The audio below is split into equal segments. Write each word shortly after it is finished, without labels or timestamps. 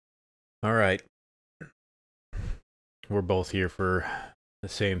All right. We're both here for the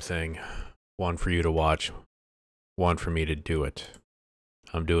same thing. One for you to watch, one for me to do it.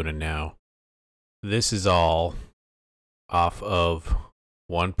 I'm doing it now. This is all off of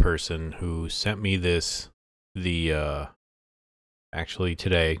one person who sent me this actually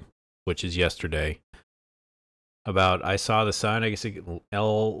today, which is yesterday. About I saw the sign, I guess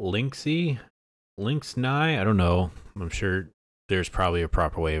L Lynx Nye. I don't know. I'm sure there's probably a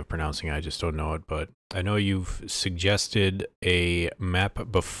proper way of pronouncing it. I just don't know it, but I know you've suggested a map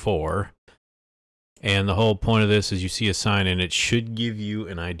before. And the whole point of this is you see a sign and it should give you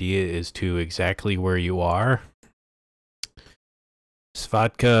an idea as to exactly where you are.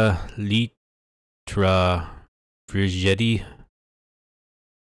 Svatka Litra Vrigeti.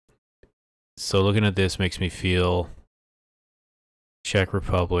 So looking at this makes me feel Czech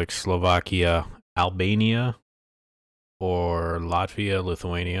Republic, Slovakia, Albania, or Latvia,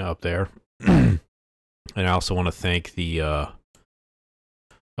 Lithuania up there. And I also want to thank the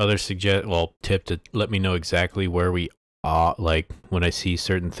other tip to let me know exactly where we are, like when I see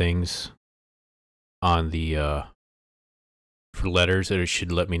certain things on the for letters, it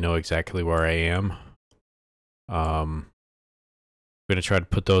should let me know exactly where I am. I'm gonna try to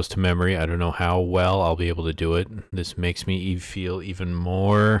put those to memory. I don't know how well I'll be able to do it. This makes me feel even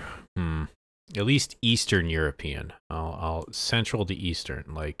more at least Eastern European. I'll central to Eastern,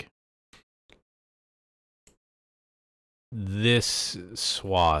 like this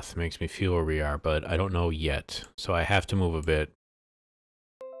swath makes me feel where we are, but I don't know yet. So I have to move a bit.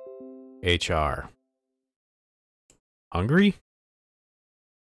 HR. Hungary?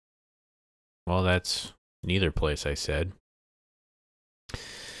 Well, that's neither place I said.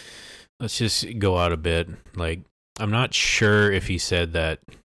 Let's just go out a bit. Like, I'm not sure if he said that,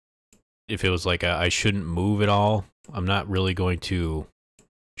 if it was like I shouldn't move at all. I'm not really going to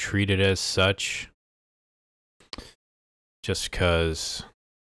treat it as such. Just because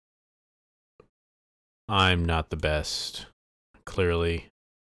I'm not the best, clearly.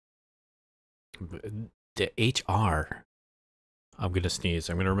 The HR. I'm going to sneeze.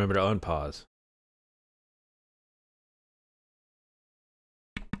 I'm going to remember to unpause.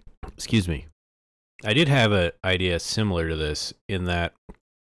 Excuse me. I did have an idea similar to this in that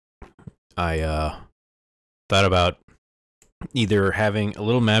I thought about either having a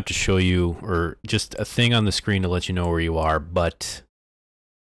little map to show you or just a thing on the screen to let you know where you are, but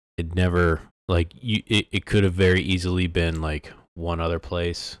it never, like, it could have very easily been like one other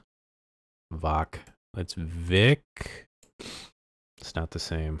place. Vok. That's Vic. It's not the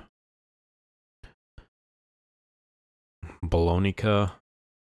same. Bolonica.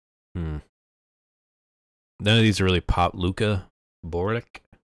 None of these are really pop. Luca. Boric.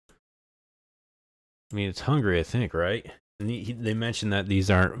 I mean, it's Hungary, I think, right? And they mentioned that these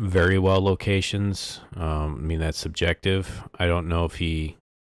aren't very well locations. I mean, that's subjective. I don't know if the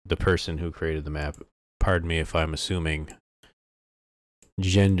person who created the map, pardon me if I'm assuming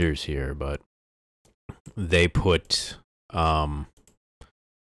genders here, but they put that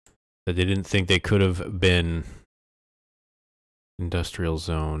they didn't think they could have been industrial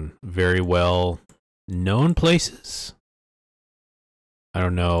zone, very well known places. I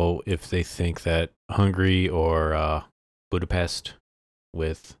don't know if they think that Hungary or Budapest,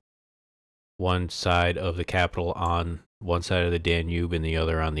 with one side of the capital on one side of the Danube and the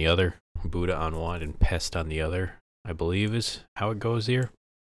other on the other, Buda on one and Pest on the other, I believe is how it goes here.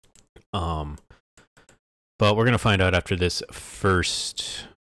 But we're going to find out after this first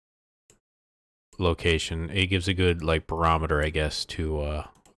location. It gives a good, like, barometer, I guess, to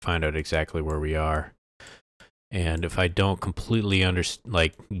find out exactly where we are. And if I don't completely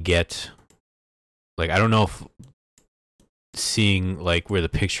get, like, I don't know if seeing, like, where the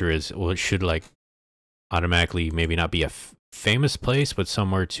picture is, well, it should, like, automatically maybe not be a famous place, but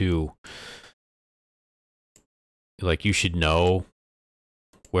somewhere to, like, you should know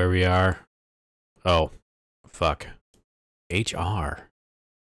where we are. Oh, fuck. HR.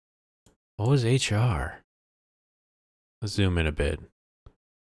 What was HR? Let's zoom in a bit.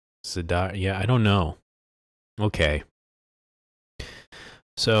 Sadar, yeah, I don't know. Okay.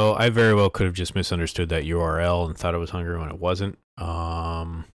 So I very well could have just misunderstood that URL and thought it was Hungary when it wasn't.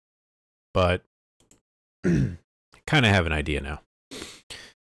 But kind of have an idea now.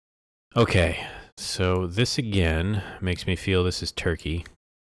 Okay, so this again makes me feel this is Turkey,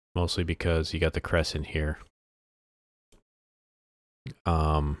 mostly because you got the crescent here.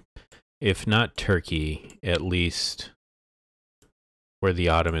 If not Turkey, at least where the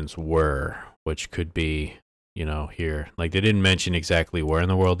Ottomans were, which could be, you know, here. Like, they didn't mention exactly where in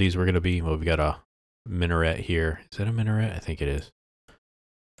the world these were going to be. Well, we got a minaret here. Is that a minaret? I think it is.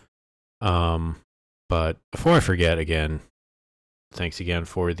 But before I forget again, thanks again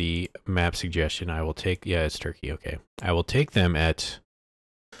for the map suggestion. I will take, yeah, it's Turkey. Okay. I will take them at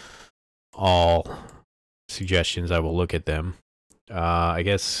all suggestions. I will look at them. I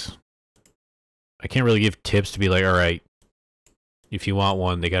guess I can't really give tips to be like, all right, if you want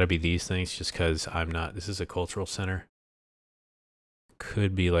one, they got to be these things, just because I'm not, this is a cultural center.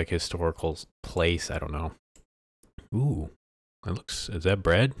 Could be like a historical place. I don't know. Ooh, that looks, is that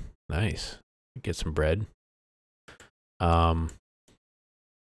bread? Nice. Get some bread.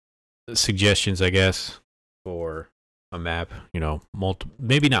 Suggestions, I guess, for a map, you know,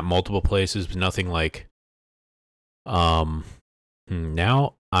 maybe not multiple places, but nothing like,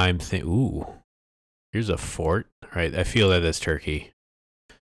 now I'm ooh, here's a fort. All right, I feel that that's Turkey.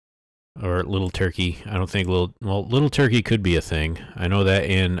 Or Little Turkey. I don't think Little Turkey could be a thing. I know that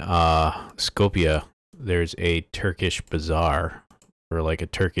in Skopje there's a Turkish bazaar, or like a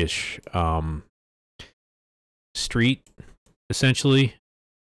Turkish street, essentially.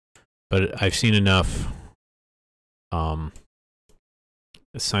 But I've seen enough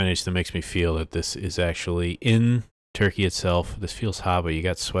signage that makes me feel that this is actually in Turkey itself. This feels hot, but you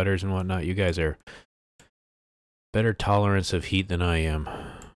got sweaters and whatnot. You guys are better tolerance of heat than I am.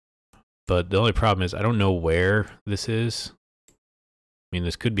 But the only problem is I don't know where this is. I mean,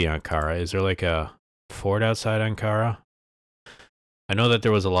 this could be Ankara. Is there like a fort outside Ankara? I know that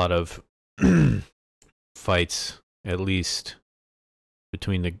there was a lot of fights, at least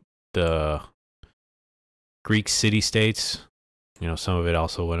between the Greek city-states. You know, some of it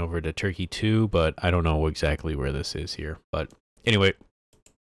also went over to Turkey too, but I don't know exactly where this is here. But anyway,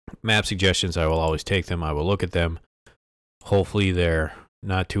 map suggestions, I will always take them. I will look at them. Hopefully they're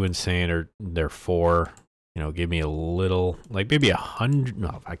not too insane, or they're for, you know, give me a little, like maybe 100.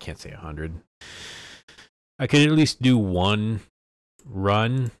 No, I can't say 100. I could at least do one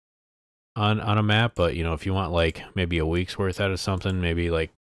run on a map, but you know, if you want like maybe a week's worth out of something, maybe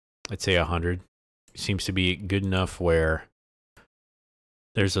like, I'd say 100 seems to be good enough where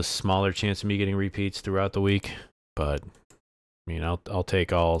there's a smaller chance of me getting repeats throughout the week. But I mean, I'll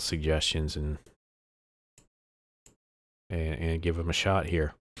take all suggestions and give them a shot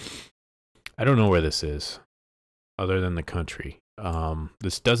here. I don't know where this is, other than the country.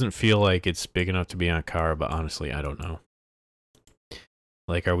 This doesn't feel like it's big enough to be Ankara, but honestly, I don't know.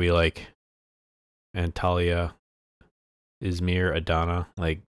 Like, are we like Antalya, Izmir, Adana?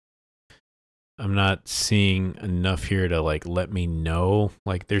 Like, I'm not seeing enough here to like let me know.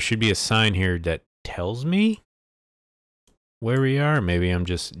 Like, there should be a sign here that tells me where we are. Maybe I'm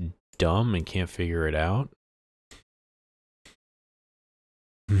just dumb and can't figure it out.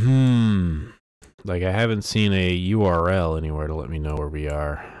 Like, I haven't seen a URL anywhere to let me know where we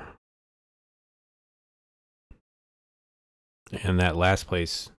are. And that last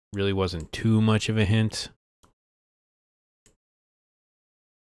place really wasn't too much of a hint.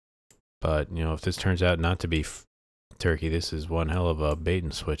 But, you know, if this turns out not to be Turkey, this is one hell of a bait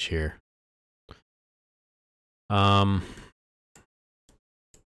and switch here.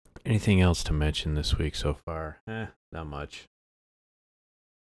 Anything else to mention this week so far? Not much.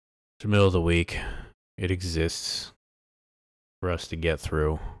 It's the middle of the week. It exists for us to get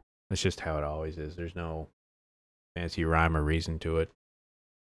through. That's just how it always is. There's no fancy rhyme or reason to it.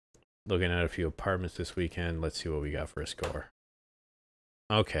 Looking at a few apartments this weekend. Let's see what we got for a score.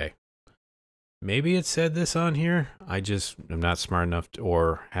 Okay. Maybe it said this on here. I just am not smart enough to,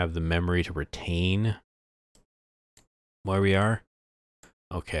 or have the memory to retain where we are.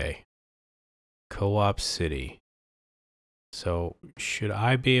 Okay. Co-op City. So, should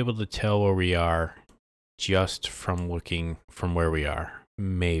I be able to tell where we are just from looking from where we are?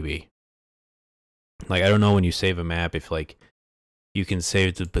 Maybe. Like, I don't know when you save a map if, like, you can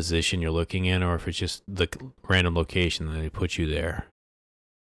save the position you're looking in, or if it's just the random location that they put you there.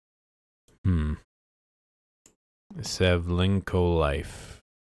 Sevlinko Life.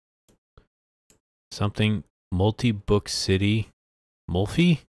 Something. Multi-book city.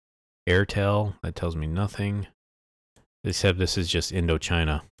 Mulfi? Airtel. That tells me nothing. They said this is just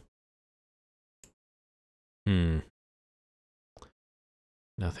Indochina.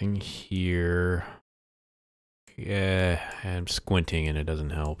 Nothing here. Yeah, I'm squinting and it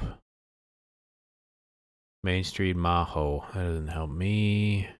doesn't help. Main Street, Maho. That doesn't help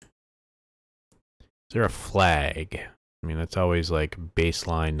me. Is there a flag? I mean, that's always like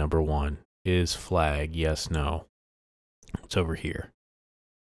baseline number one. Is flag? Yes, no. What's over here?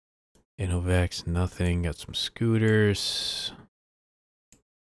 Innovex, nothing. Got some scooters.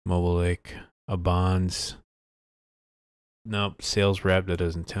 Mobilik, a bonds. Nope, sales rep, that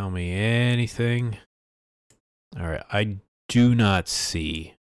doesn't tell me anything. Alright, I do not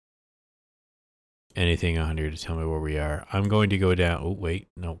see anything on here to tell me where we are. I'm going to go down. Oh, wait.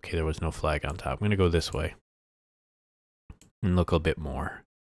 No, okay, there was no flag on top. I'm going to go this way and look a bit more.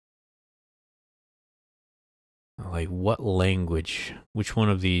 Like, what language, which one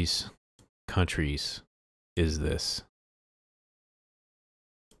of these countries is this?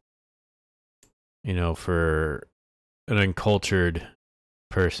 You know, for an uncultured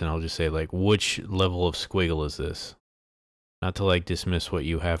person, I'll just say, like, which level of squiggle is this? Not to, like, dismiss what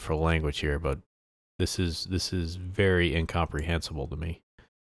you have for language here, but this is very incomprehensible to me.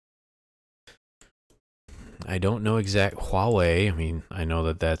 I don't know exact Huawei. I mean, I know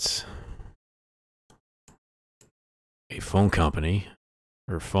that that's a phone company,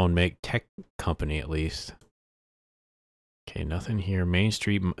 or phone make tech company at least. Okay, nothing here. Main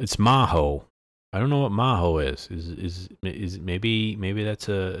Street. It's Maho. I don't know what Maho is. Is maybe that's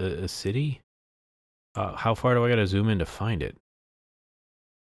a city? How far do I gotta zoom in to find it?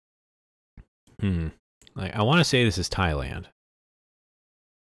 Like, I want to say this is Thailand.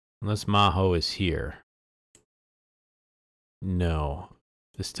 Unless Maho is here. No.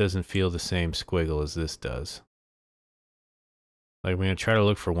 This doesn't feel the same squiggle as this does. Like, I'm going to try to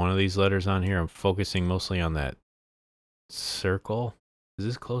look for one of these letters on here. I'm focusing mostly on that circle. Is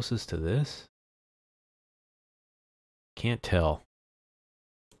this closest to this? Can't tell.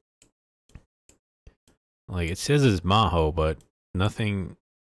 Like, it says it's Maho, but nothing...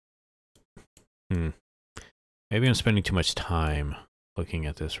 Maybe I'm spending too much time looking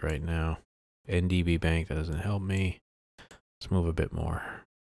at this right now. NDB Bank, that doesn't help me. Let's move a bit more.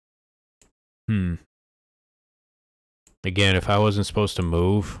 Again, if I wasn't supposed to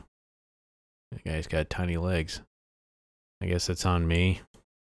move... The guy's got tiny legs. I guess it's on me.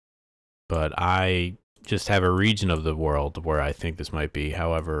 But I just have a region of the world where I think this might be.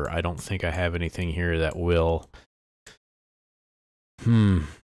 However, I don't think I have anything here that will...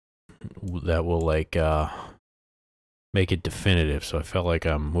 that will, like, make it definitive. So I felt like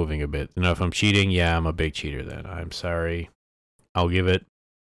I'm moving a bit. Now, if I'm cheating, yeah, I'm a big cheater then. I'm sorry. I'll give it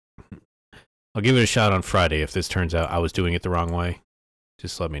a shot on Friday if this turns out I was doing it the wrong way.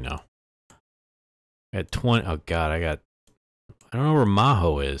 Just let me know. At 20, oh god, I don't know where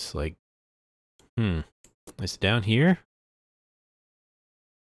Maho is. Like, it's down here?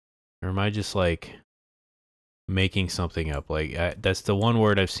 Or am I just, like, making something up? Like, that's the one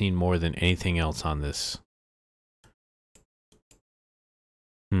word I've seen more than anything else on this.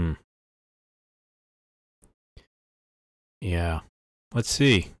 Yeah. Let's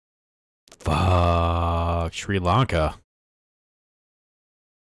see. Fuck. Sri Lanka.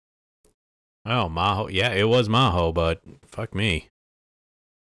 Oh, Maho. Yeah, it was Maho, but fuck me.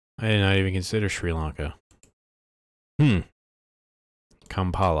 I did not even consider Sri Lanka.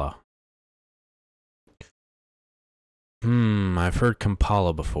 Kampala. I've heard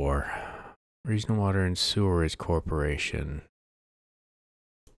Kampala before. Regional Water and Sewerage Corporation.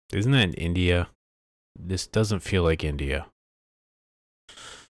 Isn't that in India? This doesn't feel like India.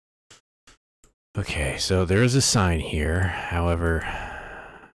 Okay, so there is a sign here. However,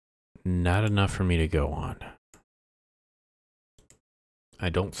 not enough for me to go on. I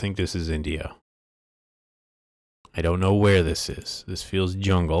don't think this is India. I don't know where this is. This feels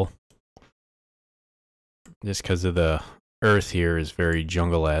jungle. Just because of the earth here is very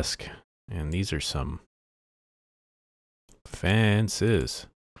jungle-esque. And these are some fences.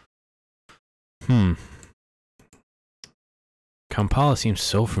 Kampala seems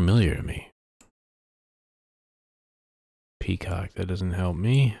so familiar to me. Peacock, that doesn't help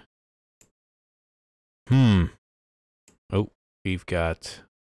me. Oh, we've got...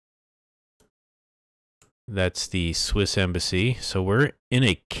 That's the Swiss embassy. So we're in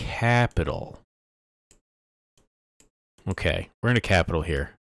a capital. Okay, we're in a capital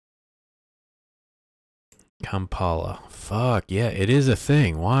here. Kampala. Fuck, yeah, it is a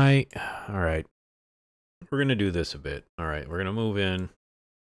thing. Why? Alright. We're going to do this a bit. Alright, we're going to move in.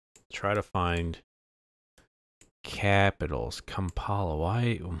 Try to find capitals. Kampala.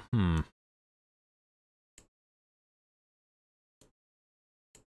 Why?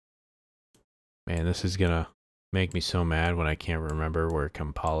 Man, this is going to make me so mad when I can't remember where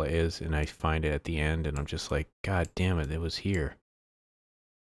Kampala is and I find it at the end and I'm just like, God damn it, it was here.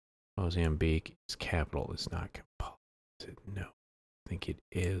 Mozambique is capital. It's not Kampala. Is it? No. I think it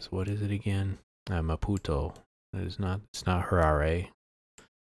is. What is it again? Maputo. That is not, it's not Harare.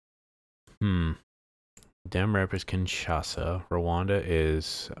 Dem Rep is Kinshasa. Rwanda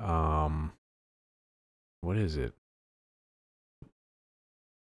is, what is it?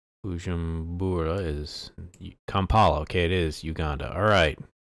 Bujumbura is Kampala. Okay, it is Uganda. All right.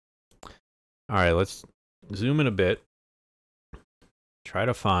 All right, let's zoom in a bit. Try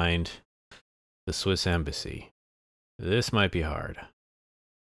to find The Swiss embassy. This might be hard.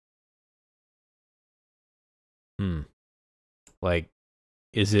 Like,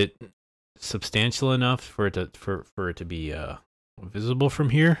 is it substantial enough for it to be visible from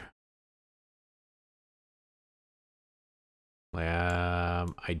here?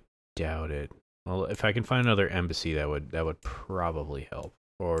 I doubt it. Well, if I can find another embassy, that would probably help.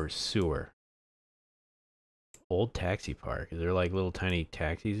 Or sewer. Old taxi park. Is there like little tiny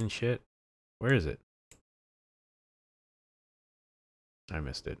taxis and shit? Where is it? I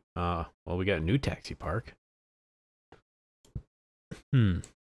missed it. Well, we got a new taxi park. Well,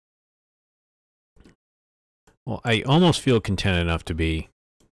 I almost feel content enough to be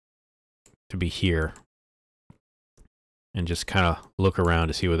here and just kind of look around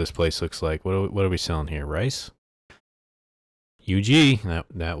to see what this place looks like. What are we selling here? Rice? UG.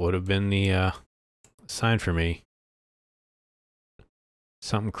 That would have been the sign for me.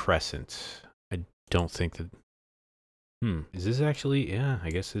 Something Crescent. I don't think that. Is this actually? Yeah,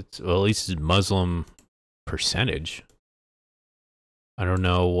 I guess it's. Well, at least it's Muslim percentage. I don't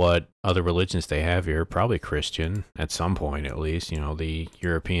know what other religions they have here. Probably Christian at some point, at least. You know, the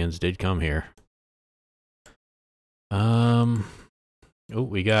Europeans did come here. Oh,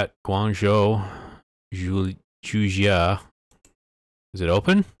 we got Guangzhou, Jujia. Is it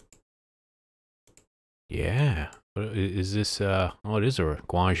open? Yeah. What is this? Oh, it is a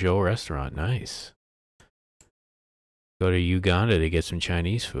Guangzhou restaurant. Nice. Go to Uganda to get some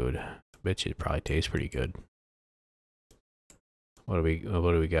Chinese food. I bet you it probably tastes pretty good. What do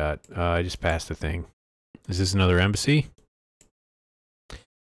we got? I just passed the thing. Is this another embassy?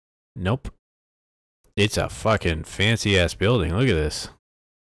 Nope. It's a fucking fancy ass building. Look at this.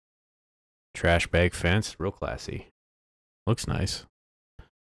 Trash bag fence, real classy. Looks nice.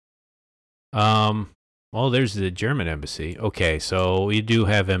 Well, there's the German embassy. Okay, so we do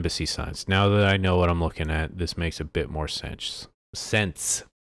have embassy signs. Now that I know what I'm looking at, this makes a bit more sense.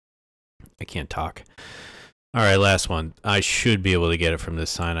 I can't talk. All right, last one. I should be able to get it from this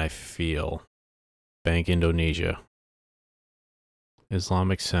sign, I feel. Bank Indonesia.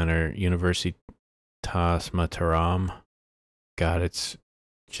 Islamic Center, Universitas Mataram. God, it's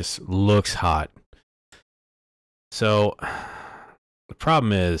just looks hot. So, the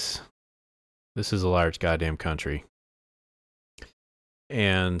problem is, this is a large goddamn country.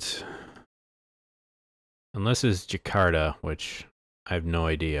 And unless it's Jakarta, which I have no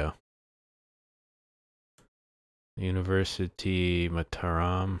idea. University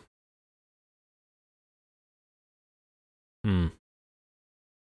Mataram.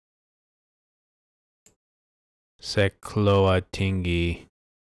 Sekloa Tinggi.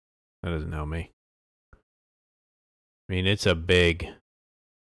 That doesn't help me. I mean, it's a big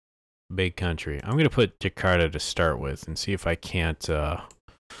country. I'm going to put Jakarta to start with and see if I can't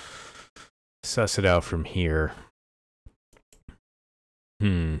suss it out from here.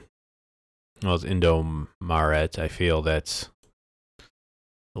 Well, it's Indo-Maret. I feel that's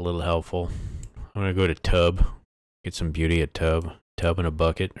a little helpful. I'm going to go to tub. Get some beauty at tub. Tub in a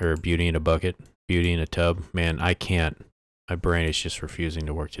bucket. Or beauty in a bucket. Beauty in a tub. Man, I can't. My brain is just refusing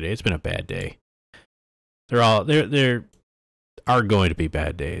to work today. It's been a bad day. There are going to be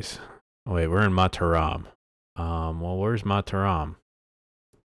bad days. Oh, wait, we're in Mataram. Well, where's Mataram?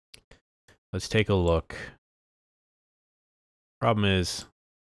 Let's take a look. Problem is,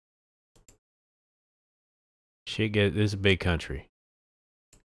 this is a big country.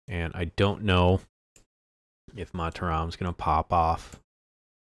 And I don't know if Mataram's going to pop off.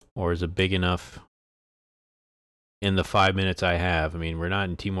 Or is it big enough in the 5 minutes I have? I mean, we're not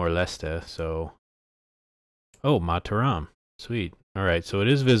in Timor-Leste, so... Oh, Mataram. Sweet. Alright, so it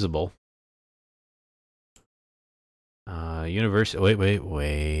is visible. University...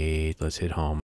 Wait. Let's hit home.